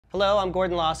Hello, I'm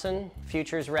Gordon Lawson,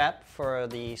 Futures Rep for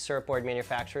the syrup board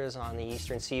manufacturers on the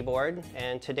Eastern Seaboard,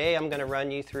 and today I'm going to run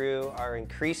you through our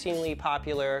increasingly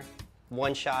popular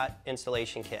one-shot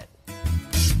installation kit.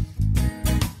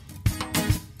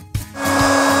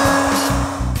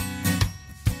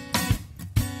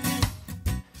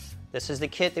 This is the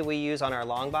kit that we use on our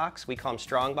long box. We call them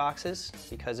strong boxes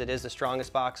because it is the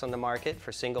strongest box on the market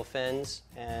for single fins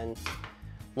and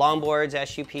long boards,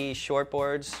 SUPs, short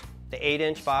boards. The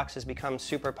 8-inch box has become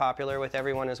super popular with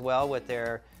everyone as well with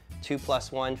their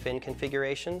 2+1 fin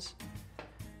configurations.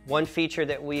 One feature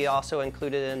that we also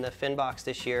included in the fin box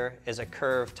this year is a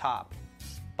curved top.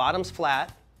 Bottom's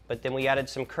flat, but then we added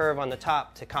some curve on the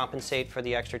top to compensate for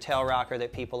the extra tail rocker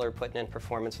that people are putting in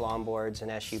performance longboards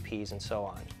and SUPs and so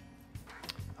on.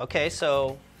 Okay,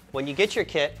 so when you get your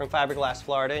kit from Fiberglass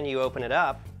Florida and you open it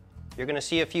up, you're going to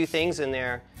see a few things in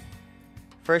there.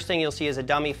 First thing you'll see is a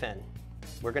dummy fin.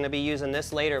 We're going to be using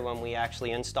this later when we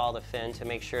actually install the fin to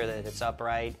make sure that it's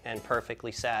upright and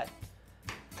perfectly set.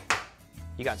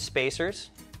 You got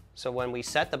spacers, so when we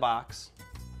set the box,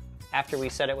 after we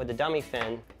set it with the dummy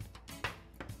fin,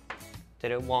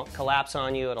 that it won't collapse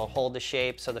on you, it'll hold the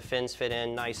shape so the fins fit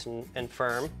in nice and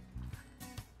firm.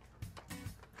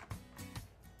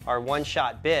 Our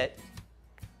one-shot bit,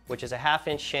 which is a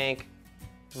 1/2-inch shank,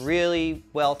 really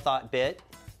well-thought bit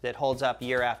that holds up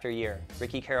year after year.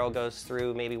 Ricky Carroll goes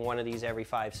through maybe one of these every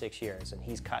 5-6 years, and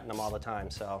he's cutting them all the time,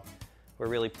 so we're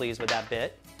really pleased with that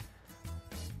bit.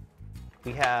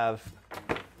 We have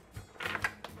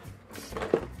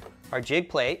our jig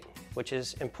plate, which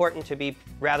is important to be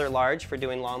rather large for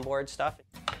doing longboard stuff.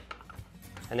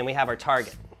 And then we have our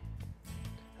target.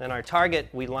 Then our target,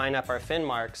 we line up our fin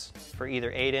marks for either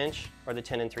 8-inch or the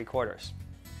 10 3/4.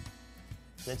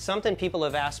 And it's something people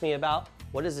have asked me about.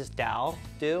 What does this dowel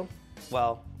do?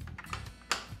 Well,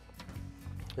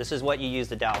 this is what you use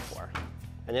the dowel for.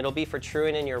 And it'll be for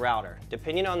truing in your router.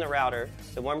 Depending on the router,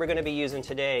 the one we're going to be using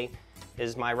today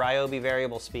is my Ryobi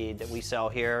variable speed that we sell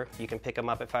here. You can pick them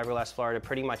up at Fiberglass Florida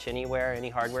pretty much anywhere, any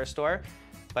hardware store.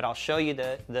 But I'll show you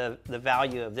the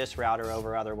value of this router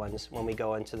over other ones when we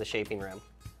go into the shaping room.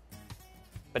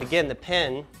 But again, the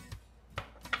pin,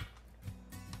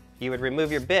 you would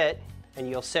remove your bit and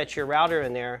you'll set your router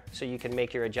in there so you can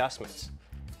make your adjustments.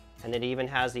 And it even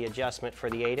has the adjustment for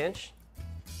the 8-inch.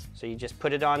 So you just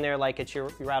put it on there like it's your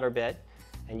router bit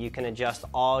and you can adjust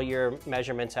all your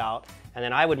measurements out. And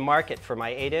then I would mark it for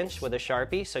my 8-inch with a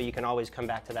Sharpie so you can always come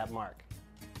back to that mark.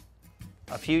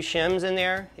 A few shims in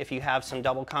there if you have some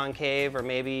double concave or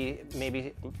maybe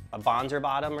a bonzer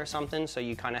bottom or something, so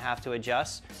you kind of have to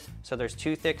adjust. So there's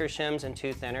 2 thicker shims and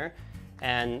 2 thinner,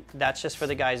 and that's just for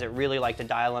the guys that really like to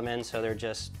dial them in so they're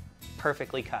just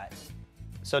perfectly cut.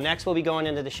 So next we'll be going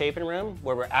into the shaping room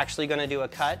where we're actually going to do a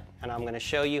cut, and I'm going to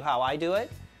show you how I do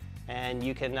it, and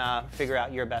you can figure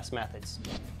out your best methods.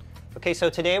 Okay, so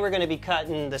today we're going to be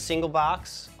cutting the single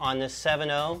box on this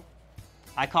 7.0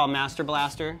 I call Master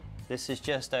Blaster. This is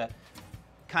just a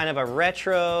kind of a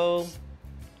retro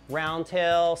round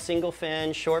tail single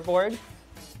fin shortboard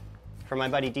for my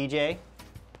buddy DJ.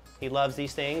 He loves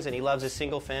these things and he loves his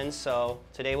single fins, so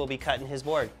today we'll be cutting his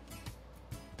board.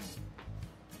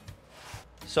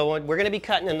 So we're going to be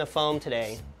cutting in the foam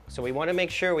today, so we want to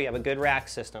make sure we have a good rack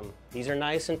system. These are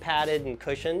nice and padded and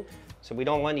cushioned, so we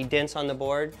don't want any dents on the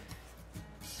board.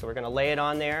 So we're going to lay it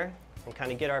on there and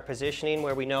kind of get our positioning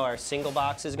where we know our single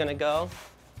box is going to go.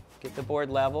 Get the board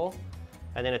level,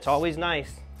 and then it's always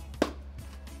nice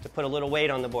to put a little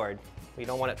weight on the board. We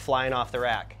don't want it flying off the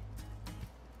rack.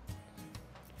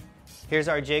 Here's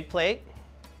our jig plate.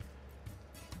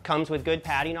 Comes with good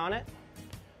padding on it.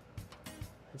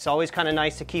 It's always kind of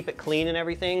nice to keep it clean and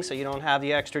everything so you don't have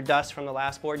the extra dust from the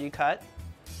last board you cut.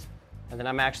 And then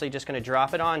I'm actually just going to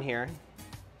drop it on here.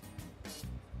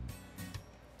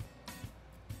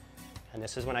 And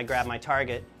this is when I grab my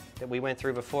target that we went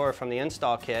through before from the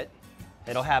install kit.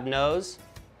 It'll have nose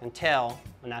and tail,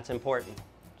 and that's important.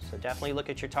 So definitely look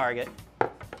at your target.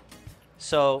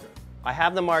 So I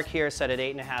have the mark here set at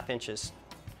 8.5 inches.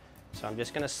 So I'm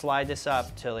just going to slide this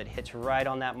up till it hits right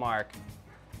on that mark.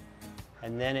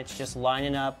 And then it's just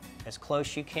lining up as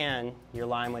close you can your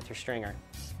line with your stringer.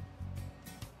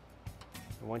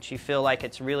 And once you feel like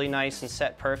it's really nice and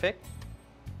set perfect,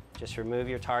 just remove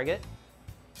your target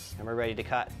and we're ready to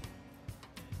cut.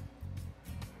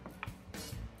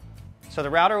 So the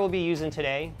router we'll be using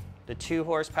today, the 2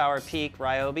 horsepower peak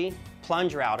Ryobi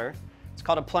plunge router. It's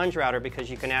called a plunge router because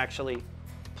you can actually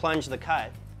plunge the cut.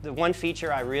 The one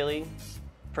feature I really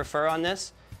prefer on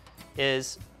this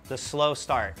is the slow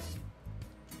start.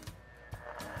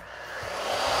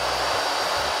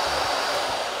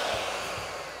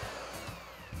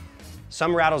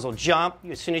 Some rattles will jump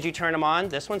as soon as you turn them on.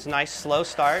 This one's a nice slow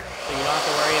start, so you don't have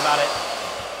to worry about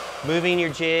it moving your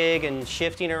jig and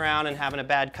shifting around and having a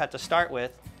bad cut to start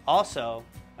with. Also,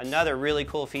 another really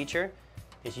cool feature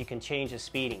is you can change the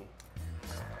speeding.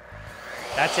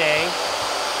 That's A.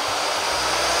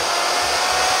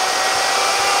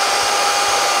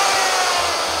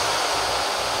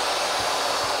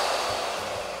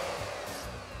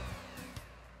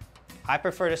 I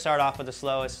prefer to start off with the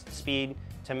slowest speed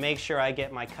to make sure I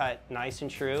get my cut nice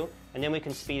and true, and then we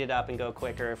can speed it up and go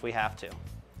quicker if we have to.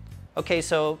 Okay,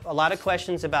 so a lot of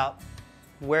questions about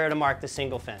where to mark the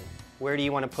single fin. Where do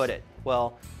you want to put it?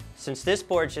 Well, since this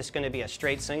board's just going to be a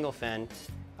straight single fin,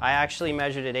 I actually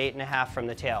measured it 8.5 from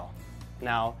the tail.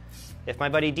 Now, if my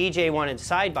buddy DJ wanted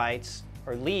side bites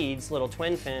or leads, little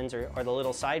twin fins or the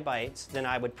little side bites, then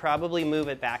I would probably move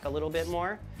it back a little bit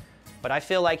more. But I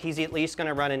feel like he's at least going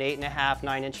to run an 8.5,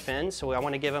 9-inch fin, so I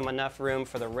want to give him enough room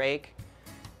for the rake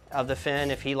of the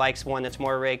fin if he likes one that's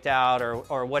more raked out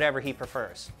or whatever he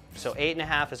prefers. So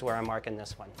 8.5 is where I'm marking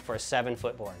this one for a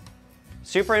 7-foot board.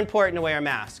 Super important to wear a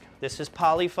mask. This is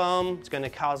polyfoam. It's going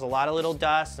to cause a lot of little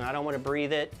dust, and I don't want to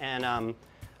breathe it. And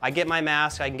I get my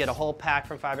mask. I can get a whole pack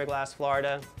from Fiberglass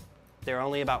Florida. They're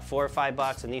only about $4 or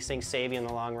 $5, and these things save you in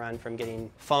the long run from getting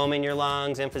foam in your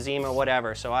lungs, emphysema,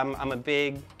 whatever. So I'm a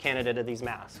big candidate of these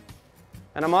masks.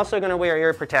 And I'm also going to wear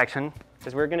ear protection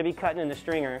because we're going to be cutting in the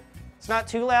stringer. It's not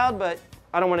too loud, but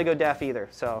I don't want to go deaf either.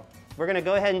 So we're going to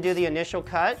go ahead and do the initial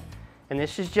cut. And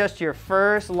this is just your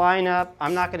first lineup.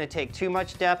 I'm not going to take too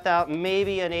much depth out,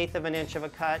 maybe 1/8 of an inch of a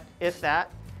cut, if that.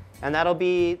 And that'll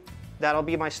be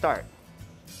my start.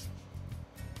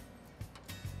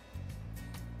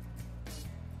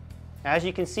 As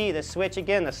you can see, the switch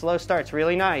again, the slow start's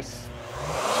really nice.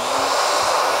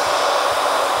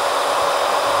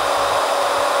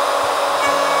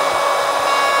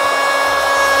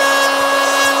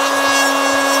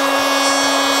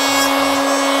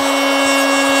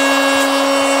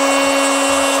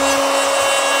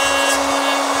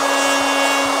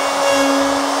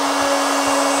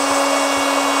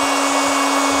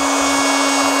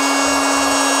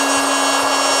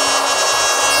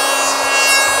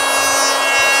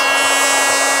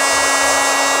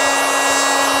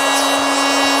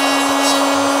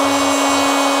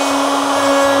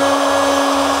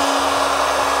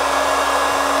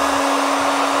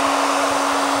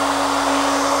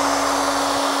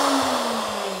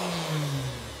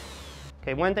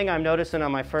 Okay, one thing I'm noticing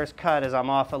on my first cut is I'm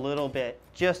off a little bit,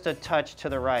 just a touch to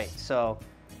the right. So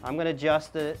I'm going to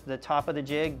adjust the top of the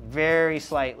jig very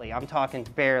slightly. I'm talking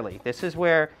barely. This is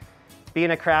where,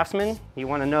 being a craftsman, you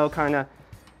want to know kind of,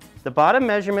 the bottom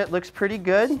measurement looks pretty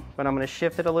good, but I'm going to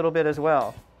shift it a little bit as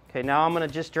well. Okay, now I'm going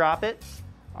to just drop it.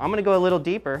 I'm going to go a little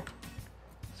deeper.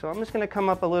 So I'm just going to come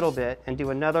up a little bit and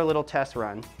do another little test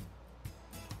run.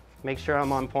 Make sure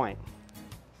I'm on point.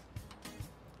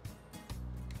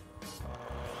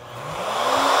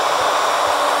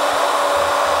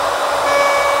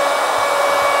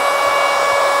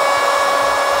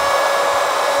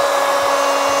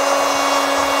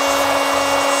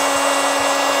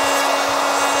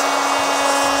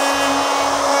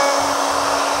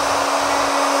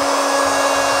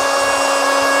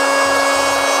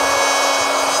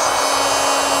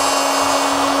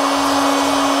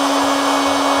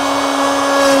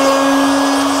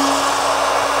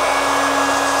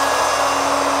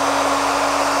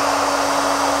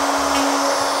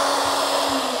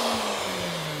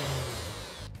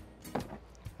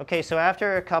 Okay, so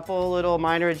after a couple little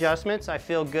minor adjustments, I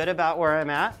feel good about where I'm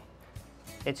at.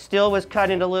 It still was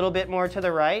cutting a little bit more to the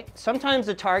right. Sometimes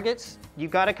the targets,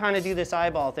 you've got to kind of do this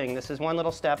eyeball thing. This is one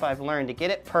little step I've learned to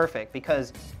get it perfect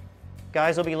because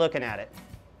guys will be looking at it.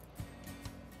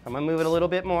 I'm going to move it a little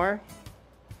bit more.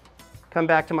 Come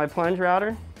back to my plunge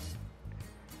router.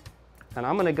 And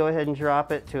I'm going to go ahead and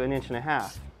drop it to 1.5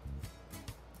 inches.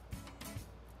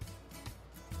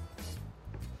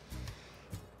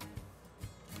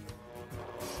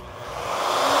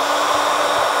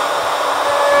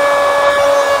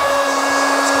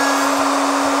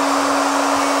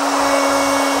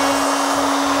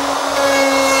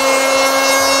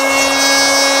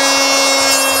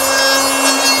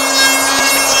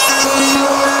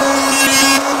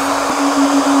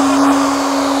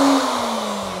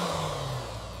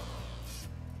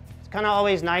 Kind of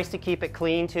always nice to keep it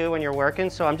clean too when you're working,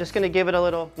 so I'm just going to give it a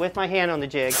little with my hand on the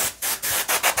jig.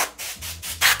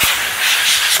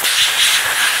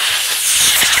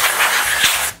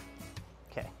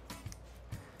 Okay.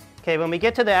 Okay, when we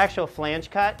get to the actual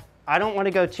flange cut, I don't want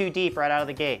to go too deep right out of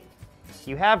the gate.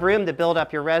 You have room to build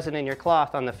up your resin in your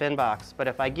cloth on the fin box, but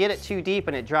if I get it too deep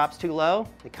and it drops too low,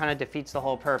 it kind of defeats the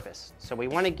whole purpose. So we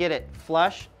want to get it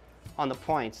flush on the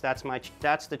points.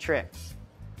 That's the trick.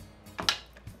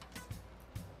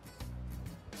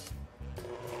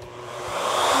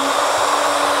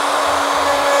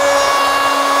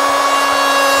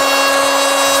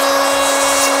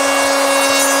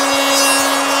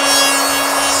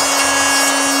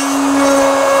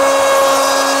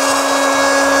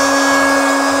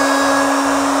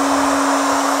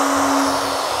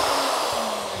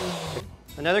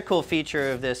 Another cool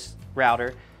feature of this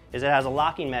router is it has a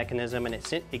locking mechanism, and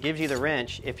it gives you the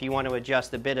wrench if you want to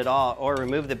adjust the bit at all or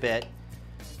remove the bit.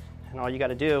 And all you got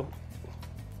to do,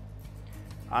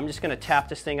 I'm just going to tap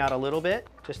this thing out a little bit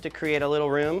just to create a little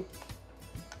room.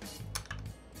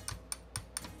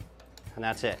 And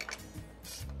that's it.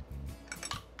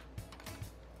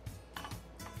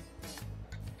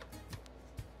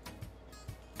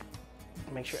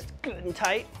 Make sure it's good and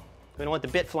tight. We don't want the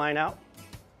bit flying out.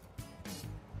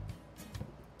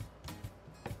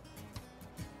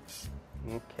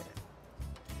 Okay.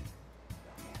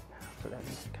 So that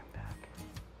needs to come back.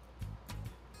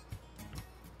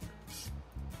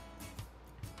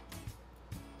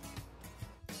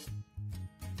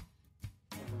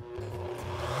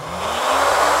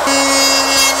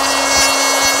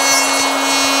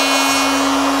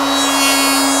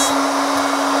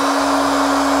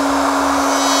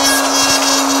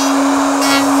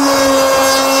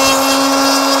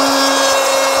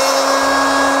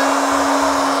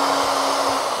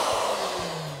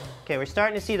 Okay, we're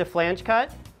starting to see the flange cut.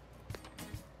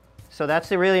 So that's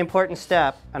the really important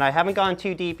step. And I haven't gone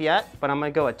too deep yet, but I'm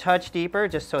going to go a touch deeper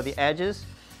just so the edges,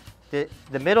 the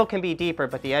middle can be deeper,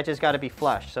 but the edges got to be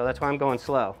flush. So that's why I'm going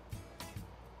slow.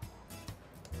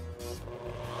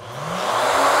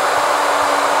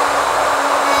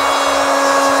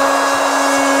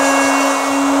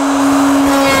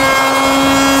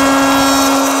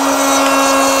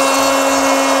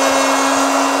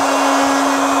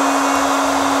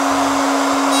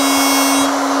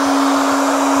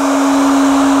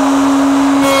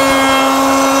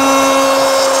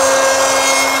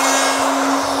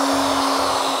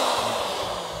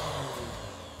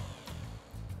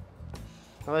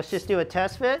 Well, let's just do a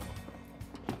test fit.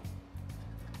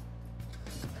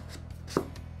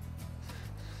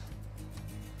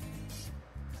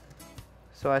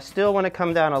 So I still want to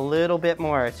come down a little bit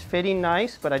more. It's fitting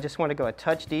nice, but I just want to go a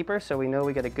touch deeper so we know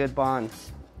we get a good bond.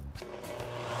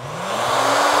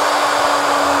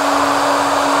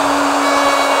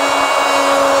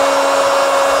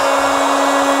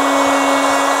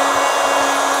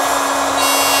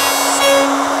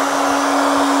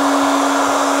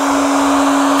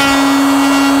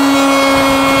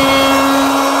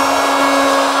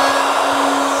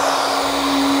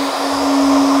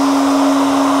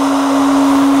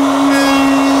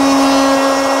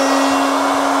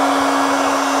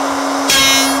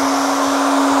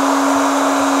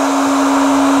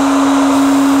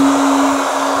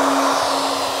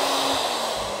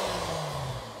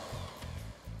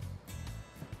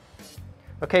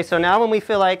 Okay, so now when we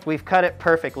feel like we've cut it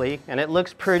perfectly and it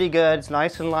looks pretty good, it's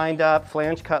nice and lined up,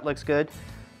 flange cut looks good,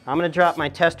 I'm going to drop my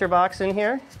tester box in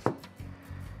here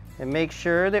and make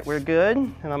sure that we're good,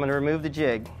 and I'm going to remove the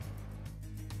jig.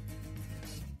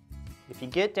 If you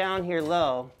get down here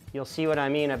low, you'll see what I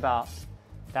mean about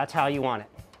that's how you want it.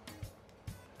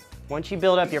 Once you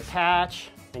build up your patch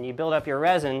and you build up your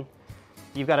resin,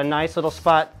 you've got a nice little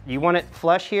spot. You want it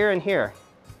flush here and here.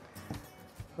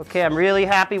 Okay, I'm really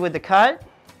happy with the cut.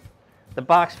 The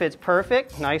box fits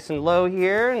perfect, nice and low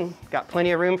here, and got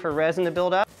plenty of room for resin to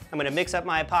build up. I'm going to mix up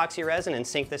my epoxy resin and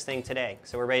sink this thing today,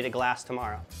 so we're ready to glass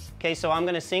tomorrow. Okay, so I'm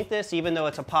going to sink this even though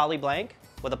it's a poly blank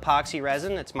with epoxy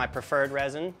resin. It's my preferred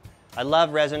resin. I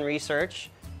love resin research.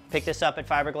 Picked this up at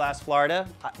Fiberglass, Florida.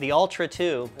 The Ultra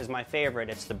 2 is my favorite.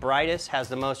 It's the brightest, has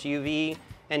the most UV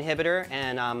inhibitor,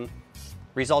 and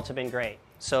results have been great.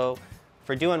 So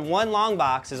for doing one long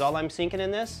box is all I'm sinking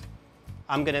in this.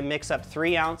 I'm going to mix up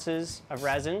 3 ounces of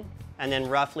resin and then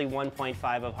roughly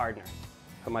 1.5 of hardener.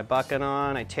 Put my bucket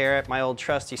on, I tear it, my old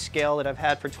trusty scale that I've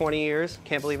had for 20 years.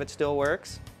 Can't believe it still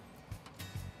works.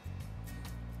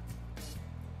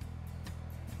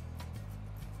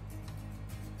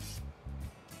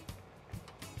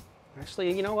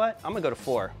 Actually, you know what? I'm going to go to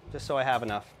 4, just so I have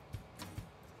enough.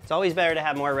 It's always better to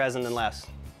have more resin than less.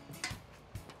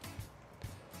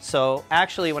 So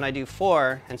actually when I do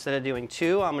 4, instead of doing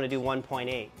 2, I'm going to do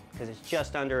 1.8 because it's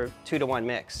just under 2-to-1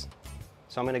 mix.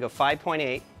 So I'm going to go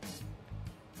 5.8.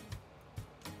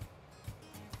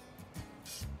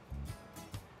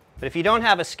 But if you don't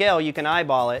have a scale, you can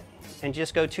eyeball it and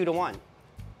just go 2 to 1.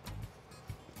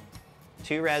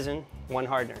 2 resin, 1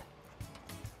 hardener.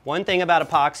 One thing about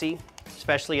epoxy,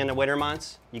 especially in the winter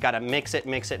months, you got to mix it,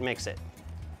 mix it, mix it.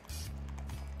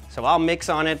 So I'll mix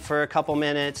on it for a couple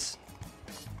minutes,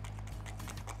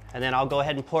 and then I'll go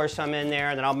ahead and pour some in there,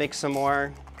 and then I'll mix some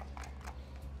more.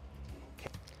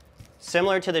 Okay.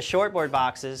 Similar to the shortboard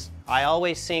boxes, I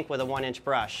always sink with a 1-inch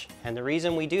brush, and the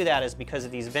reason we do that is because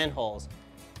of these vent holes.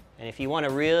 And if you want a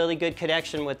really good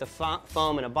connection with the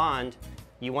foam and a bond,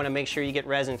 you want to make sure you get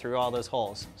resin through all those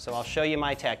holes. So I'll show you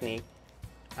my technique.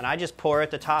 And I just pour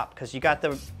at the top because you got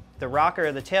the rocker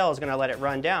of the tail is going to let it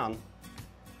run down.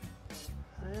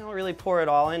 I don't really pour it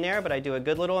all in there, but I do a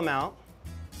good little amount.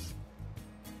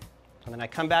 And then I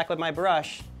come back with my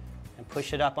brush and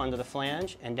push it up onto the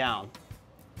flange and down.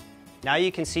 Now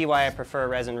you can see why I prefer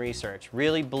Resin Research.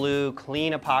 Really blue,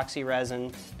 clean epoxy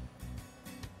resin.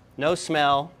 No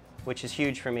smell, which is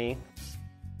huge for me.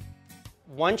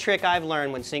 One trick I've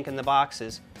learned when sinking the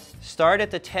boxes, start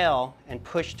at the tail and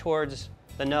push towards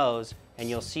the nose, and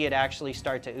you'll see it actually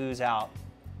start to ooze out.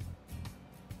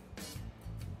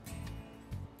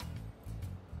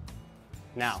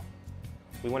 Now,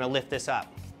 we want to lift this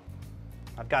up.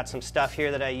 I've got some stuff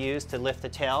here that I use to lift the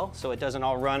tail so it doesn't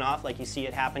all run off like you see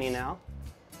it happening now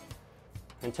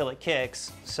until it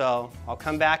kicks. So I'll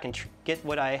come back and get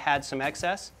what I had some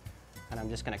excess, and I'm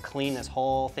just going to clean this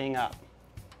whole thing up.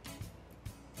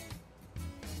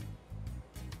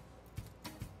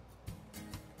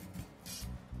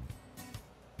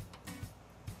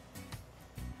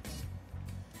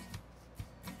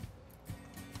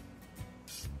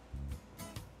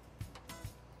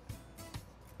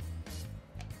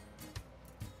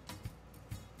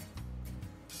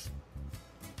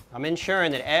 I'm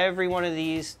ensuring that every one of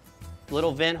these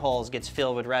little vent holes gets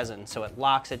filled with resin so it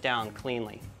locks it down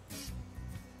cleanly.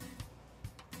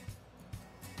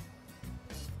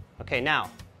 Okay, now,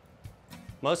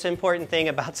 most important thing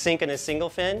about sinking a single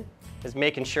fin is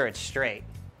making sure it's straight.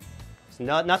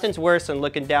 Nothing's worse than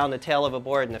looking down the tail of a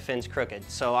board and the fin's crooked.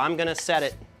 So I'm going to set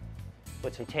it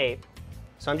with some tape.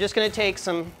 So I'm just going to take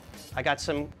I got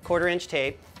some 1/4-inch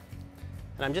tape,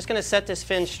 and I'm just going to set this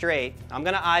fin straight. I'm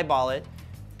going to eyeball it.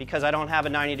 Because I don't have a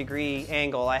 90-degree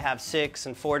angle, I have 6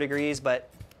 and 4 degrees, but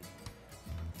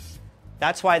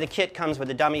that's why the kit comes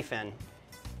with a dummy fin.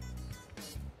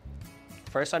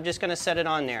 First, I'm just going to set it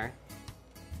on there.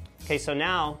 Okay, so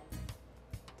now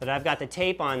that I've got the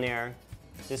tape on there,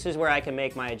 this is where I can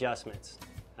make my adjustments.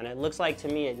 And it looks like to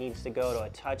me it needs to go to a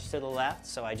touch to the left,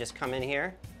 so I just come in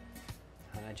here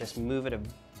and I just move it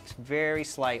very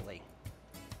slightly.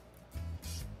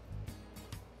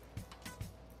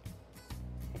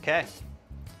 Okay,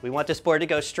 we want this board to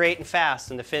go straight and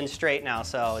fast, and the fin's straight now,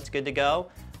 so it's good to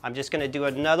go. I'm just going to do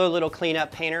another little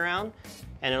cleanup paint around,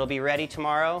 and it'll be ready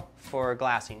tomorrow for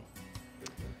glassing.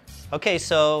 Okay,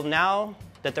 so now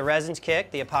that the resin's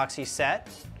kicked, the epoxy's set,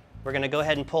 we're going to go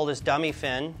ahead and pull this dummy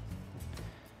fin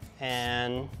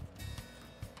and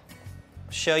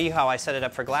show you how I set it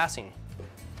up for glassing.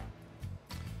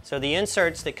 So the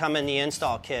inserts that come in the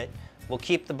install kit will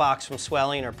keep the box from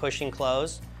swelling or pushing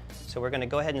closed. So we're going to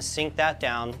go ahead and sink that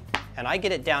down, and I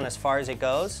get it down as far as it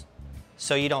goes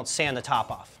so you don't sand the top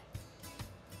off.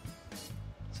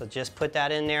 So just put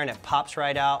that in there and it pops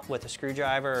right out with a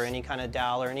screwdriver or any kind of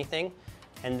dowel or anything.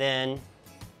 And then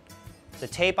the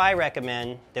tape I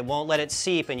recommend that won't let it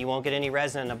seep and you won't get any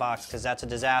resin in the box because that's a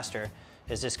disaster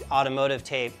is this automotive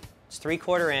tape. It's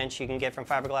 3/4 inch you can get from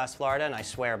Fiberglass Florida, and I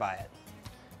swear by it.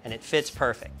 And it fits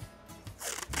perfect.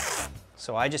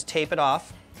 So I just tape it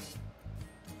off.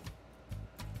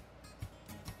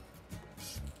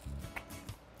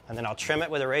 And then I'll trim it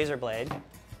with a razor blade.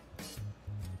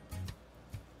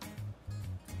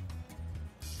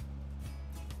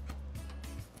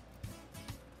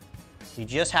 You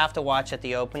just have to watch at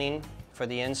the opening for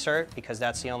the insert because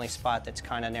that's the only spot that's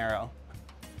kind of narrow.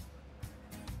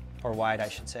 Or wide, I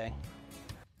should say.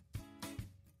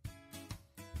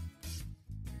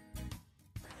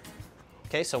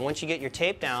 Okay, so once you get your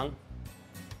tape down,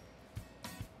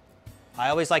 I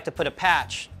always like to put a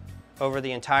patch over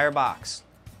the entire box.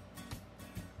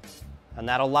 And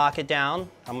that'll lock it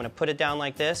down. I'm going to put it down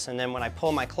like this, and then when I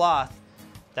pull my cloth,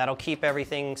 that'll keep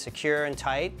everything secure and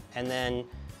tight, and then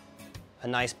a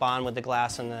nice bond with the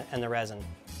glass and the resin.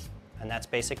 And that's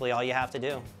basically all you have to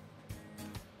do.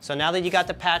 So now that you got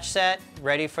the patch set,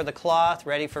 ready for the cloth,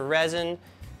 ready for resin,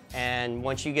 and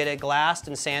once you get it glassed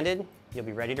and sanded, you'll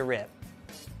be ready to rip.